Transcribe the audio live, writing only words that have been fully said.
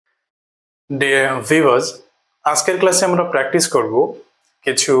Dear viewers, আজকের ক্লাসে আমরা প্র্যাকটিস করব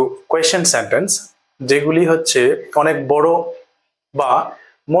কিছু কোয়েশ্চেন সেন্টেন্স যেগুলি হচ্ছে অনেক বড় বা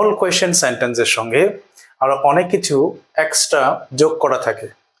মূল কোয়েশ্চেন সেন্টেন্সের সঙ্গে আরো অনেক কিছু এক্সট্রা যোগ করা থাকে,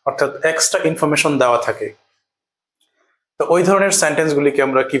 অর্থাৎ এক্সট্রা ইনফরমেশন দেওয়া থাকে। তো ওই ধরনের সেন্টেন্সগুলিকে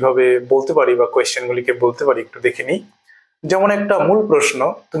আমরা কিভাবে বলতে পারি বা কোয়েশ্চেনগুলিকে বলতে পারি একটু দেখে নিই। যেমন একটা মূল প্রশ্ন,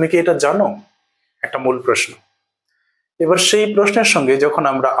 তুমি কি এটা জানো? একটা মূল প্রশ্ন। এবার সেই প্রশ্নের সঙ্গে যখন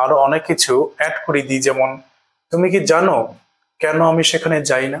আমরা আরো অনেক কিছু অ্যাড করে দিই, যেমন তুমি কি জানো কেন আমি সেখানে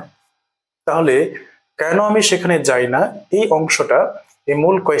যাই না? তাহলে কেন আমি সেখানে যাই না এই অংশটা এই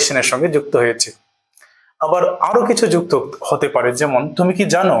মূল কোয়েশ্চেনের সঙ্গে যুক্ত হয়েছে। আবার আরো কিছু যুক্ত হতে পারে, যেমন তুমি কি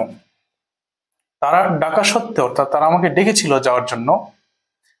জানো তারা ডাকা সত্ত্বেও, অর্থাৎ তারা আমাকে ডেকেছিল যাওয়ার জন্য,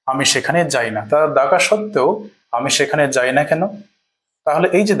 আমি সেখানে যাই না। তারা ডাকা সত্ত্বেও আমি সেখানে যাই না কেন? তাহলে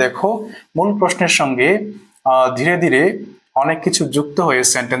এই যে দেখো, মূল প্রশ্নের সঙ্গে ধীরে ধীরে অনেক কিছু যুক্ত হয়ে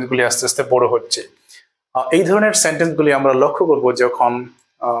সেন্টেন্সগুলি আস্তে আস্তে বড় হচ্ছে। এই ধরনের সেন্টেন্সগুলি আমরা লক্ষ্য করব যখন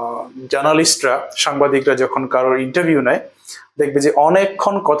জার্নালিস্টরা, সাংবাদিকরা যখন কারোর ইন্টারভিউ নেয়, দেখবে যে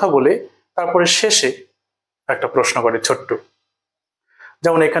অনেকক্ষণ কথা বলে তারপরে শেষে একটা প্রশ্ন করে ছোট্ট,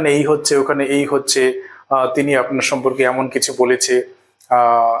 যেমন এখানে এই হচ্ছে, ওখানে এই হচ্ছে, তিনি আপনার সম্পর্কে এমন কিছু বলেছে,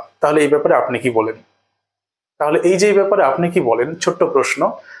 তাহলে এই ব্যাপারে আপনি কি বলেন? তাহলে এই যে ব্যাপারে আপনি কি বলেন, ছোট্ট প্রশ্ন,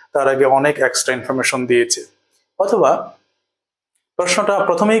 তার আগে অনেক এক্সট্রা ইনফরমেশন দিয়েছে। অথবা প্রশ্নটা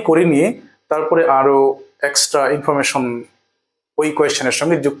প্রথমেই করে নিয়ে তারপরে আরো এক্সট্রা ইনফরমেশন ওই কোয়েশ্চেনের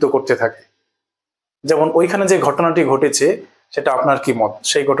সঙ্গে যুক্ত করতে থাকে। যেমন ওইখানে যে ঘটনাটি ঘটেছে সেটা আপনার কি মত,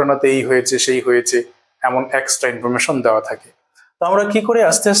 সেই ঘটনাতে এই হয়েছে সেই হয়েছে, এমন এক্সট্রা ইনফরমেশন দেওয়া থাকে। তো আমরা কি করে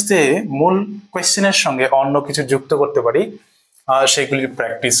আস্তে আস্তে মূল কোয়েশ্চেনের সঙ্গে অন্য কিছু যুক্ত করতে পারি, সেগুলি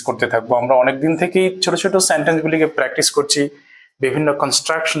প্র্যাকটিস করতে থাকবো। আমরা অনেকদিন থেকেই ছোট ছোট সেন্টেন্স গুলিকে প্র্যাকটিস করছি, বিভিন্ন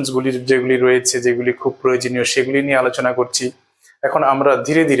কনস্ট্রাকশনস গুলি যেগুলি রয়েছে, যেগুলি খুব প্রয়োজনীয়, সেগুলি নিয়ে আলোচনা করছি। এখন আমরা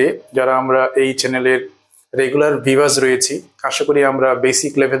ধীরে ধীরে, যারা আমরা এই চ্যানেলের রেগুলার ভিউয়ার্স রয়েছি, আশা করি আমরা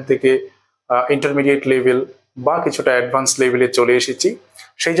বেসিক লেভেল থেকে ইন্টারমিডিয়েট লেভেল বা কিছুটা অ্যাডভান্স লেভেলে চলে এসেছি।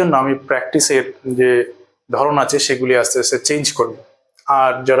 সেই জন্য আমি প্র্যাকটিসের যে ধরন আছে সেগুলি আস্তে আস্তে চেঞ্জ করব।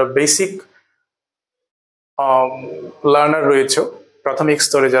 আর যারা বেসিক লার্নার রয়েছে, প্রাথমিক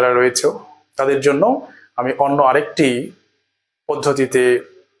স্তরে যারা রয়েছে, তাদের জন্য আমি অন্য আরেকটি পদ্ধতিতে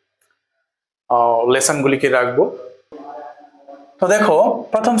লেসনগুলিকে রাখবো। তো দেখো,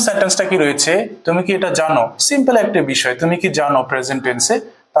 প্রথম সেন্টেন্সটা কি রয়েছে, তুমি কি এটা জানো? সিম্পল একটা বিষয়, তুমি কি জানো প্রেজেন্ট টেন্সে।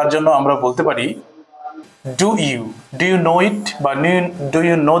 তার জন্য আমরা বলতে পারি ডু ইউ নো ইট বা ডু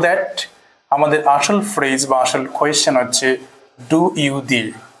ইউ নো দ্যাট। আমাদের আসল ফ্রেজ বা আসল কোয়েশ্চেন হচ্ছে ডু ইউ দিয়ে।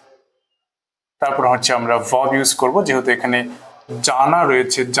 তারপর হচ্ছে আমরা ভার্ব ইউজ করব, যেহেতু এখানে জানা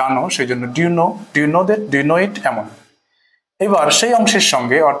রয়েছে, জানো, সেই জন্য do you know that, do you know ইট, এমন। এবার সেই অংশের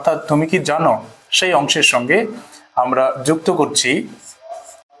সঙ্গে, অর্থাৎ তুমি কি জানো সেই অংশের সঙ্গে আমরা যুক্ত করছি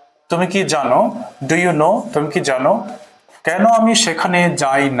তুমি কি জানো, ডু ইউ নো, তুমি কি জানো কেন আমি সেখানে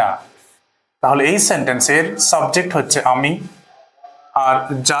যাই না। তাহলে এই সেন্টেন্সের সাবজেক্ট হচ্ছে আমি, আর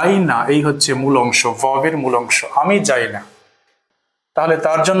যাই না এই হচ্ছে মূল অংশ, ভার্বের মূল অংশ, আমি যাই না। তাহলে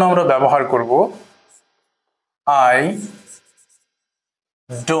তার জন্য আমরা ব্যবহার করব আই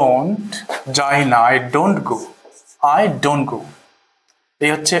ডোন্ট, যাই না, I don't go, I don't go. এই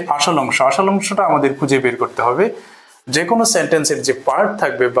হচ্ছে আসল অংশ। আসল অংশটা আমাদের খুঁজে বের করতে হবে। যে কোনো সেন্টেন্সের যে পার্ট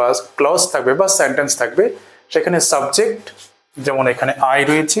থাকবে বা ক্লজ থাকবে বা সেন্টেন্স থাকবে, সেখানে সাবজেক্ট, যেমন এখানে আই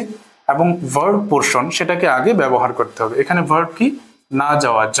রয়েছে, এবং ভার্ব পোর্শন, সেটাকে আগে ব্যবহার করতে হবে। এখানে ভার্ব কি, না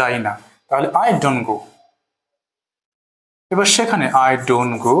যাওয়া, যাই না, তাহলে আই ডোন্ট গো। এবার সেখানে আই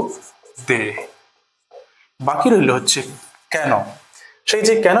ডোন্ট গো দে। বাকি রইল হচ্ছে কেন। সেই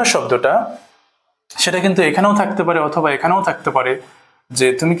যে কেন শব্দটা, সেটা কিন্তু এখানেও থাকতে পারে অথবা এখানেও থাকতে পারে, যে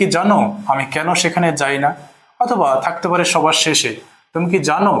তুমি কি জানো আমি কেন সেখানে যাই না। অথবা থাকতে পারে সবার শেষে, তুমি কি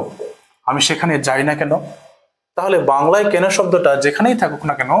জানো আমি সেখানে যাই না কেন। তাহলে বাংলায় কেন শব্দটা যেখানেই থাকুক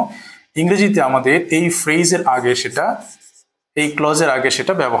না কেন, ইংরেজিতে আমাদের এই ফ্রেজের আগে সেটা, এই ক্লজের আগে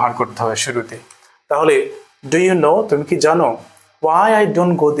সেটা ব্যবহার করতে হবে শুরুতে। তাহলে ডু ইউ নো, তুমি কি জানো, ওয়াই আই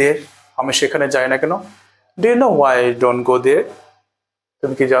ডোন্ট গো দেয়ার, আমি সেখানে যাই না কেন। Do you know Y I don't go দেয়ার,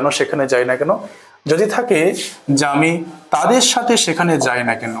 তুমি কি জানো সেখানে যাই না কেন। যদি থাকে যে আমি তাদের সাথে সেখানে যাই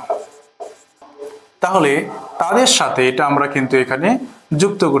না কেন, তাহলে তাদের সাথে এটা আমরা কিন্তু এখানে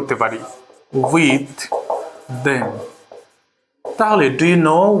যুক্ত করতে পারি উইথ দেম। তাহলে do you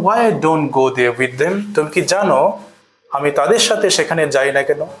know Y I don't go there with them, তুমি কি জানো আমি তাদের সাথে সেখানে যাই না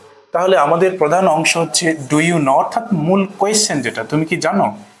কেন। তাহলে আমাদের প্রধান অংশ হচ্ছে ডু ইউ নো, অর্থাৎ মূল কোয়েশ্চেন যেটা, তুমি কি জানো,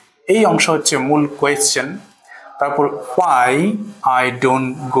 এই অংশ হচ্ছে মূল কোয়েশ্চেন। তারপর ওয়াই আই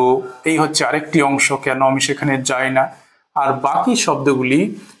ডোন্ট গো, এই হচ্ছে আরেকটি অংশ, কেন আমি সেখানে যাই না। আর বাকি শব্দগুলি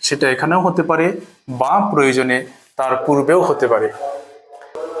সেটা এখানেও হতে পারে বা প্রয়োজনে তার পূর্বেও হতে পারে।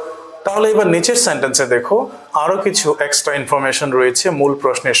 তাহলে এবার নিচের সেন্টেন্সে দেখো আরো কিছু এক্সট্রা ইনফরমেশন রয়েছে মূল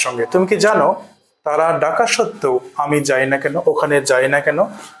প্রশ্নের সঙ্গে। তুমি কি জানো তারা ডাকা সত্ত্বেও আমি যাই না কেন, ওখানে যাই না কেন?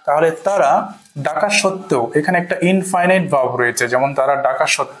 তাহলে তারা ডাকা সত্ত্বেও, এখানে একটা ইনফাইনাইট ভার্ব রয়েছে, যেমন তারা ডাকা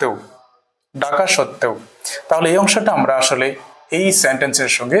সত্ত্বেও, ডাকা সত্ত্বেও। তাহলে এই অংশটা আমরা আসলে এই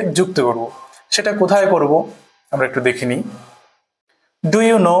সেন্টেন্সের সঙ্গে যুক্ত করব। সেটা কোথায় করব আমরা একটু দেখে নিই। ডু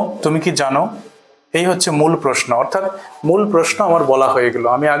ইউ নো, তুমি কি জানো? এই হচ্ছে মূল প্রশ্ন, অর্থাৎ মূল প্রশ্ন আমার বলা হয়ে গেল।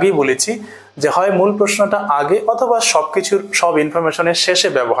 আমি আগেই বলেছি যে হয় মূল প্রশ্নটা আগে অথবা সবকিছুর সব ইনফরমেশনের শেষে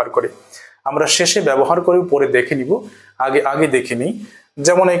ব্যবহার করে। আমরা শেষে ব্যবহার করে পরে দেখে নিব, আগে আগে দেখে নিই।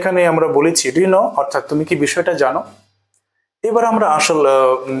 যেমন এখানে আমরা বলেছি ডু ইউ নো, অর্থাৎ তুমি কি বিষয়টা জানো। এবার আমরা আসল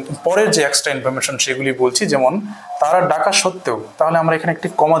পরের যে এক্সট্রা ইনফরমেশন সেগুলি বলছি, যেমন তারা ডাকা সত্ত্বেও। তাহলে আমরা এখানে একটি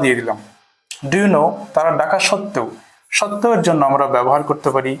কমা দিয়ে দিলাম। ডু ইউ নো, তারা ডাকা সত্ত্বেও। সত্ত্বেও এর জন্য আমরা ব্যবহার করতে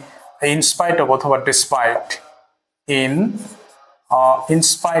পারি ইন স্পাইট অফ অথবা ডিসপাইট। ইন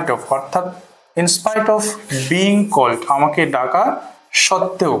স্পাইট অফ, অর্থাৎ in spite of being called, আমাকে ডাকা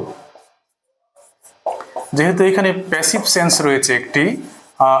সত্ত্বেও। যেহেতু এখানে প্যাসিভ সেন্স রয়েছে একটি,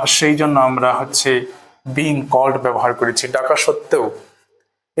 সেই জন্য আমরা হচ্ছে বিং কল্ড ব্যবহার করেছি, ডাকা সত্ত্বেও।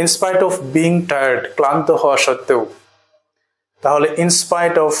 In spite of being tired, ক্লান্ত হওয়া সত্ত্বেও। তাহলে ইন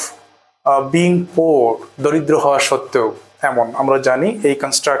স্পাইট অফ বিং পোর, দরিদ্র হওয়া সত্ত্বেও। এমন আমরা জানি এই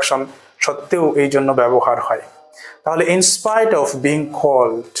কনস্ট্রাকশন সত্ত্বেও এই জন্য ব্যবহার হয়। তাহলে in spite of being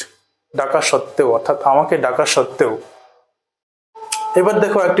called, ডাকা সত্ত্বেও, অর্থাৎ আমাকে ডাকা সত্ত্বেও। এবার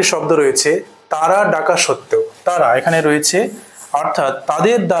দেখো একটি শব্দ রয়েছে তারা ডাকা সত্ত্বেও। তারা এখানে রয়েছে, অর্থাৎ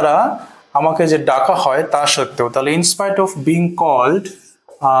তাদের দ্বারা আমাকে যে ডাকা হয় তা সত্ত্বেও। তাহলে in spite of being called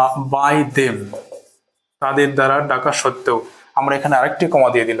by them, তাদের দ্বারা ডাকা সত্ত্বেও। আমরা এখানে আরেকটি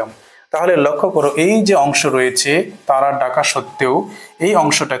কমা দিয়ে দিলাম। তাহলে লক্ষ্য করো এই যে অংশ রয়েছে তারা ডাকা সত্ত্বেও, এই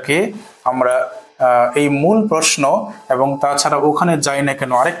অংশটাকে আমরা এই মূল প্রশ্ন এবং তাছাড়া ওখানে যাই না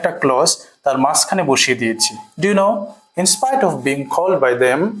কেন আরেকটা ক্লজ তার মাঝখানে বসিয়ে দিয়েছি। Do you know, in spite of being called by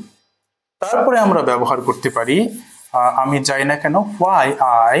them. তারপরে আমরা ব্যবহার করতে পারি আমি যাই না কেন, why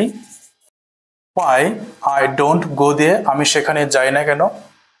I don't go there, আমি সেখানে যাই না কেন।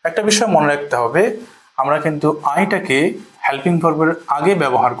 একটা বিষয় মনে রাখতে হবে, আমরা কিন্তু আইটাকে হেল্পিং ভার্বের আগে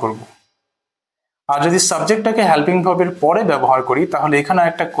ব্যবহার করব। আর যদি সাবজেক্টটাকে হেল্পিং ভার্বের পরে ব্যবহার করি তাহলে এখানে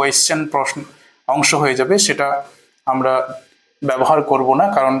একটা কোয়েশ্চেন প্রশ্ন অংশ হয়ে যাবে, সেটা আমরা ব্যবহার করব না,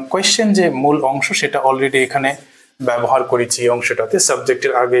 কারণ কোয়েশ্চেন যে মূল অংশ সেটা অলরেডি এখানে ব্যবহার করেছি এই অংশটাতে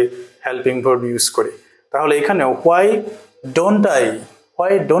সাবজেক্টের আগে হেল্পিং ভার্ব ইউজ করে। তাহলে এখানে why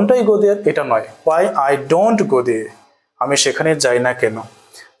don't I go there এটা নয়, why I don't go there, আমি সেখানে যাই না কেন।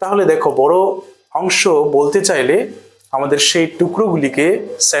 তাহলে দেখো বড় অংশ বলতে চাইলে আমাদের সেই টুকরোগুলিকে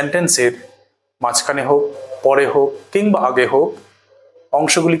সেন্টেন্সের মাঝখানে হোক, পরে হোক কিংবা আগে হোক,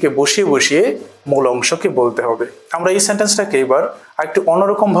 অংশগুলিকে বসিয়ে বসিয়ে মূল অংশকে বলতে হবে। আমরা এই সেন্টেন্সটাকে এবার একটু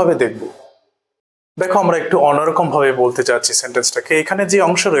অন্যরকম ভাবে দেখব। দেখো আমরা একটু অন্যরকম ভাবে বলতে চাচ্ছি সেন্টেন্সটাকে। এখানে যে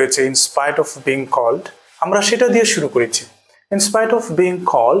অংশ রয়েছে in spite of being called, আমরা সেটা দিয়ে শুরু করেছি। In spite of being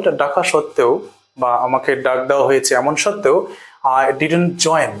called, ডাকা সত্ত্বেও বা আমাকে ডাক দেওয়া হয়েছে এমন সত্ত্বেও, আই ডিডন্ট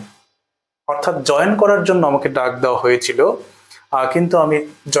জয়েন, অর্থাৎ জয়েন করার জন্য আমাকে ডাক দেওয়া হয়েছিল কিন্তু আমি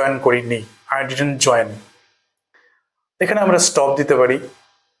জয়েন করিনি, আই ডিডন্ট জয়েন। এখানে আমরা স্টপ দিতে পারি,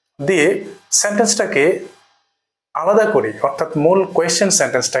 দিয়ে সেন্টেন্সটাকে আলাদা করে, অর্থাৎ মূল কোয়েশ্চেন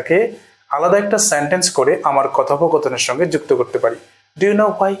সেন্টেন্সটাকে আলাদা একটা সেন্টেন্স করে আমার কথোপকথনের সঙ্গে যুক্ত করতে পারি। ডু ইউ নো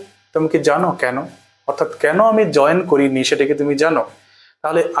হোয়াই, তুমি কি জানো কেন, অর্থাৎ কেন আমি জয়েন করিনি সেটাকে তুমি জানো।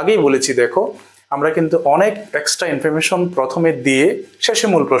 তাহলে আগেই বলেছি দেখো আমরা কিন্তু অনেক এক্সট্রা ইনফরমেশন প্রথমে দিয়ে শেষে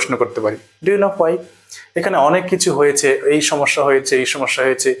মূল প্রশ্ন করতে পারি। ডু ইউ নো হোয়াই, এখানে অনেক কিছু হয়েছে, এই সমস্যা হয়েছে, এই সমস্যা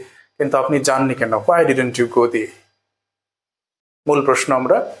হয়েছে, কিন্তু আপনি জাননি কেন, হোয়াই ডিডন্ট ইউ গো, দিয়ে মূল প্রশ্ন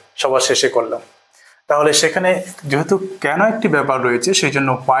আমরা সবার শেষে করলাম। তাহলে সেখানে যেহেতু কেন একটি ব্যাপার রয়েছে সেই জন্য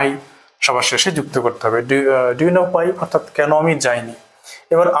হোয়াই সবার শেষে যুক্ত করতে হবে। ডু ইউ নো হোয়াই, অর্থাৎ কেন আমি যাইনি।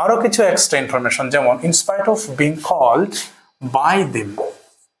 এবার আরো কিছু এক্সট্রা ইনফরমেশন, যেমন in spite of being called by them,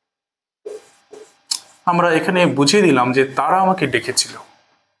 আমরা এখানে বুঝিয়ে দিলাম যে তারা আমাকে ডেকেছিল।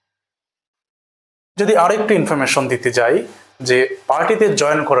 যদি আরেকটু ইনফরমেশন দিতে যাই যে পার্টিতে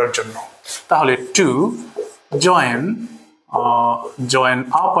জয়েন করার জন্য, তাহলে to join, join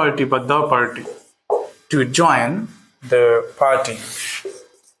a party বা the party, to join the party,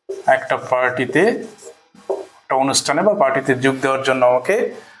 একটা পার্টিতে, একটা অনুষ্ঠানে বা পার্টিতে যোগ দেওয়ার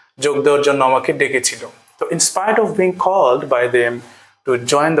জন্য আমাকে ডেকেছিল। তো in spite of being called by them to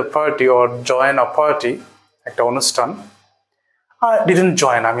join the party or join a party, একটা অনুষ্ঠান, আর ডিডন্ট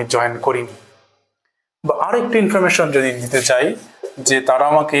জয়েন, আমি জয়েন করিনি। বা আরেকটি ইনফরমেশন যদি দিতে চাই যে তারা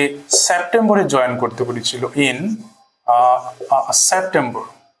আমাকে সেপ্টেম্বরে জয়েন করতে বলেছিল, in September,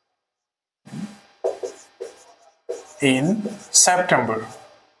 in September.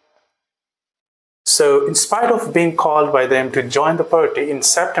 So in spite of being called by them to join the party in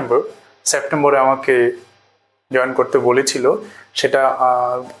সেপ্টেম্বরে আমাকে জয়েন করতে বলেছিল, সেটা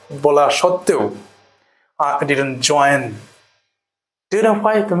বলা সত্ত্বেও I didn't join. Do you know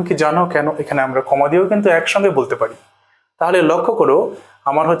why? তুমি কি জানো কেন? এখানে আমরা কমা দিয়েও কিন্তু একসঙ্গে বলতে পারি। তাহলে লক্ষ্য করো,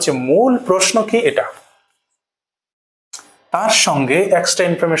 আমার হচ্ছে মূল প্রশ্ন কি এটা, তার সঙ্গে এক্সট্রা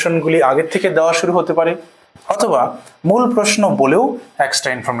ইনফরমেশনগুলি আগের থেকে দেওয়া শুরু হতে পারে, অথবা মূল প্রশ্ন বলেও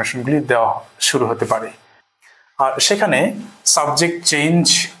এক্সট্রা ইনফরমেশনগুলি দেওয়া শুরু হতে পারে। আর সেখানে সাবজেক্ট চেঞ্জ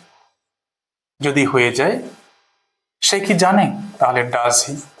যদি হয়ে যায়, সে কি জানে, তাহলে ডাজ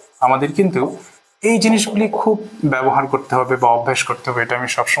হি। আমাদের কিন্তু এই জিনিসগুলি খুব ব্যবহার করতে হবে বা অভ্যাস করতে হবে, এটা আমি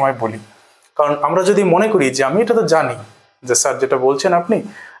সবসময় বলি। কারণ আমরা যদি মনে করি যে আমি এটা তো জানি, যে স্যার যেটা বলছেন আপনি,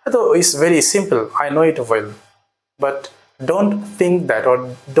 তো it's very simple, I know it well, but don't think that, or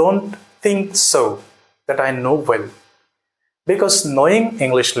don't think so that I know well, because knowing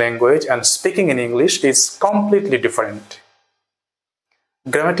English language and speaking in English is completely different.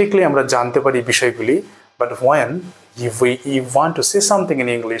 Grammatically আমরা জানতে পারি বিষয়গুলি, but when you want to say something in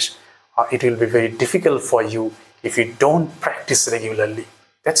English, it will be very difficult for you if you don't practice regularly.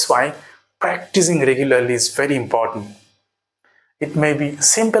 That's why practicing regularly is very important. It may be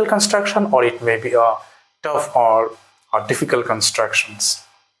simple construction, or it may be a tough or difficult constructions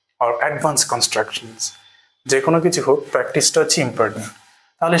or advanced constructions. যে কোনো কিছু হোক, প্র্যাকটিসটা হচ্ছে important.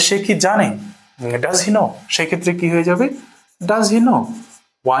 তাহলে সে কি জানে, does he know, সেক্ষেত্রে কি হয়ে যাবে, does he know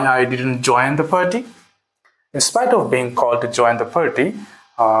why I didn't join the party? In spite of being called to join the party,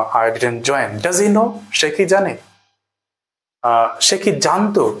 I didn't join. Does he know? সে কি জানে, সে কি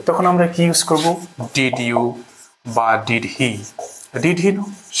জানতো, তখন আমরা কি ইউজ করব, did you বা did he। did he know,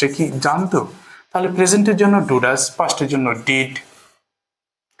 সে কি জানতো, তাহলে প্রেজেন্টের জন্য ডু ডাজ, পাস্টের জন্য ডিড।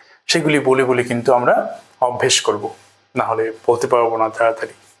 সেগুলি বলে বলে কিন্তু আমরা অভ্যেস করব, না হলে বলতে পারবো না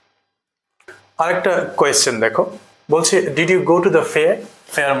তাড়াতাড়ি। আরেকটা কোয়েশ্চেন দেখো, বলছে did you go to the fair.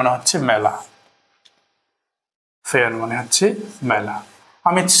 Fair মানে হচ্ছে মেলা, ফেয়ার মানে হচ্ছে মেলা।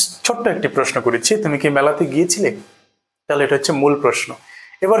 আমি ছোট্ট একটি প্রশ্ন করেছি, তুমি কি মেলাতে গিয়েছিলে, তাহলে এটা হচ্ছে মূল প্রশ্ন।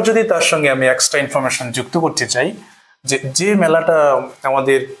 এবার যদি তার সঙ্গে আমি এক্সট্রা ইনফরমেশন যুক্ত করতে চাই, যে মেলাটা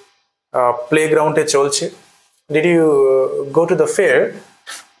আমাদের প্লেগ্রাউন্ডে চলছে, did you go to the fair,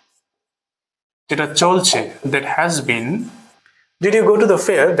 যেটা চলছে, that has been, did you go to the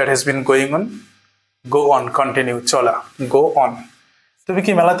fair that has been going on, go on, continue, চলা, গো অন। তুমি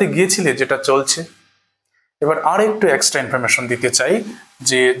কি মেলাতে গিয়েছিলে, যেটা চলছে। এবার আর একটু এক্সট্রা ইনফরমেশন দিতে চাই,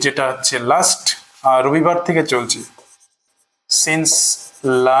 যেটা হচ্ছে লাস্ট রবিবার থেকে চলছে, সিন্স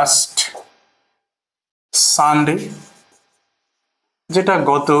লাস্ট সানডে, যেটা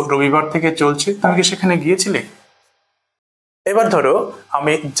গত রবিবার থেকে চলছে, তুমি কি সেখানে গিয়েছিলে। এবার ধরো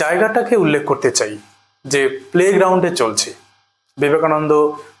আমি জায়গাটাকে উল্লেখ করতে চাই, যে প্লেগ্রাউন্ডে চলছে, বিবেকানন্দ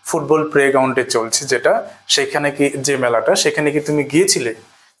ফুটবল প্লেগ্রাউন্ডে চলছে, যেটা, সেখানে কি, যে মেলাটা, সেখানে কি তুমি গিয়েছিলে।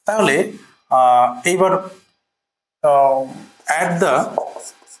 তাহলে এইবার অ্যাট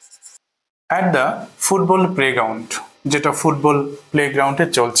দ্য ফুটবল প্লেগ্রাউন্ড, যেটা ফুটবল প্লেগ্রাউন্ডে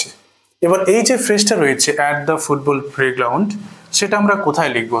চলছে। এবার এই যে ফ্রেজটা রয়েছে অ্যাট দ্য ফুটবল প্লেগ্রাউন্ড, সেটা আমরা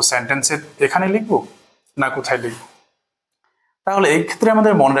কোথায় লিখবো, সেন্টেন্সের এখানে লিখবো না কোথায় লিখবো। তাহলে এই ক্ষেত্রে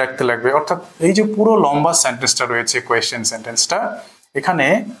আমাদের মনে রাখতে লাগবে, অর্থাৎ এই যে পুরো লম্বা সেন্টেন্সটা রয়েছে, কোয়েশ্চেন সেন্টেন্সটা, এখানে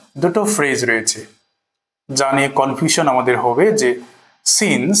দুটো ফ্রেজ রয়েছে, যা নিয়ে কনফিউশন আমাদের হবে, যে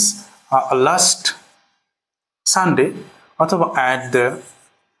সিন্স লাস্ট সানডে অথবা অ্যাট দ্য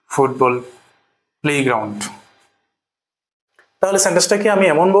ফুটবল প্লেগ্রাউন্ড। তাহলে সেন্টেন্সটাকে আমি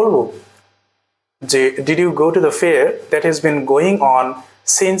এমন বলবো যে did you go to the fair that has been going on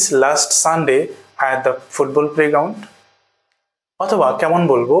since last Sunday at the football playground, অথবা কেমন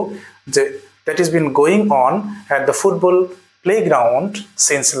বলবো, যে that is been going on at the football playground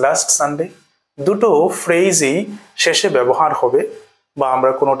since last Sunday. দুটো ফ্রেজই শেষে ব্যবহার হবে, বা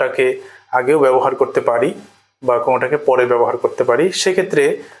আমরা কোনোটাকে আগেও ব্যবহার করতে পারি বা কোনোটাকে পরে ব্যবহার করতে পারি। সেক্ষেত্রে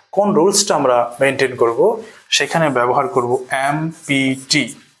কোন রুলসটা আমরা মেনটেন করব, সেখানে ব্যবহার করব এমপিটি।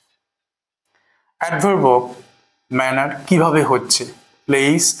 অ্যাডভার্ব অফ ম্যানার কিভাবে হচ্ছে,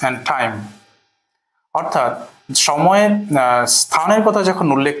 প্লেস অ্যান্ড টাইম, অর্থাৎ সময়ের স্থানের কথা যখন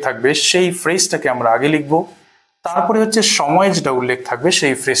উল্লেখ থাকবে, সেই ফ্রেজটাকে আমরা আগে লিখব, তারপরে হচ্ছে সময়ে যেটা উল্লেখ থাকবে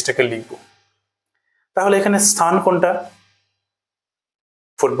সেই ফ্রেজটাকে লিখব। তাহলে এখানে স্থান কোনটা,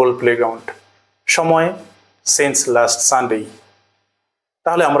 ফুটবল প্লেগ্রাউন্ড, সময় সিন্স লাস্ট সানডে,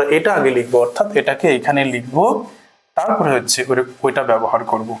 তাহলে আমরা এটা আগে লিখবো, অর্থাৎ এটাকে এখানে লিখবো, তারপরে হচ্ছে ওইটা ব্যবহার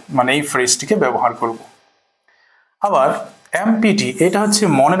করব, মানে এই ফ্রেজটিকে ব্যবহার করব। আবার এমপিটি, এটা হচ্ছে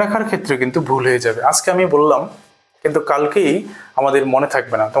মনে রাখার ক্ষেত্রে কিন্তু ভুল হয়ে যাবে। আজকে আমি বললাম, কিন্তু কালকেই আমাদের মনে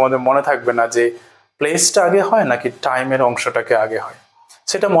থাকবে না, তোমাদের মনে থাকবে না যে প্লেসটা আগে হয় নাকি টাইমের অংশটাকে আগে হয়।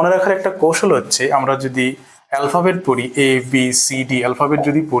 সেটা মনে রাখার একটা কৌশল হচ্ছে, আমরা যদি অ্যালফাবেট পড়ি, A B C D alphabet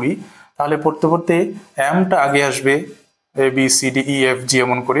যদি পড়ি, তাহলে পড়তে পড়তে এমটা আগে আসবে, A B C D E F G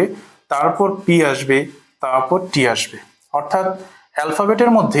এমন করে, তারপর পি আসবে, তারপর টি আসবে। অর্থাৎ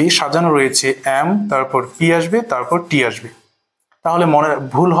অ্যালফাবেটের মধ্যেই সাজানো রয়েছে এম, তারপর পি আসবে, তারপর টি আসবে। তাহলে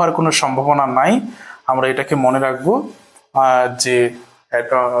ভুল হওয়ার কোনো সম্ভাবনা নাই। আমরা এটাকে মনে রাখবো যে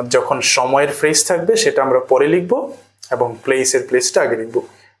যখন সময়ের ফ্রেজ থাকবে সেটা আমরা পরে লিখবো এবং প্লেসের প্লেসটা আগে লিখবো।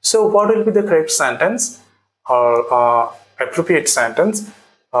 So what will be the correct sentence or appropriate sentence?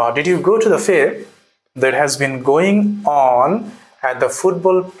 Did you go to the fair that has been going on at the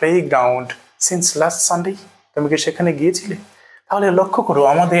football playground since last Sunday? তুমি কি সেখানে গিয়েছিলে? তাহলে লক্ষ্য করো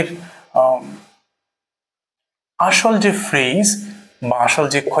আমাদের আসল যে ফ্রেজ বা আসল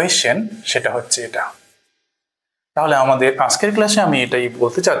যে কোয়েশ্চেন সেটা হচ্ছে এটা। তাহলে আমাদের আজকের ক্লাসে আমি এটাই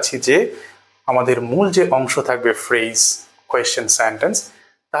বলতে চাচ্ছি যে আমাদের মূল যে অংশ থাকবে ফ্রেজ, কোয়েশ্চেন, সেন্টেন্স,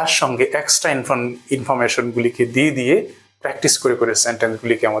 তার সঙ্গে এক্সট্রা ইনফরমেশনগুলিকে দিয়ে দিয়ে প্র্যাকটিস করে করে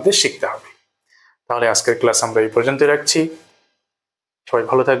সেন্টেন্সগুলিকে আমাদের শিখতে হবে। তাহলে আজকের ক্লাস আমরা এই পর্যন্ত রাখছি। সবাই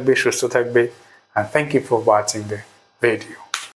ভালো থাকবে, সুস্থ থাকবে, and thank you for watching the video.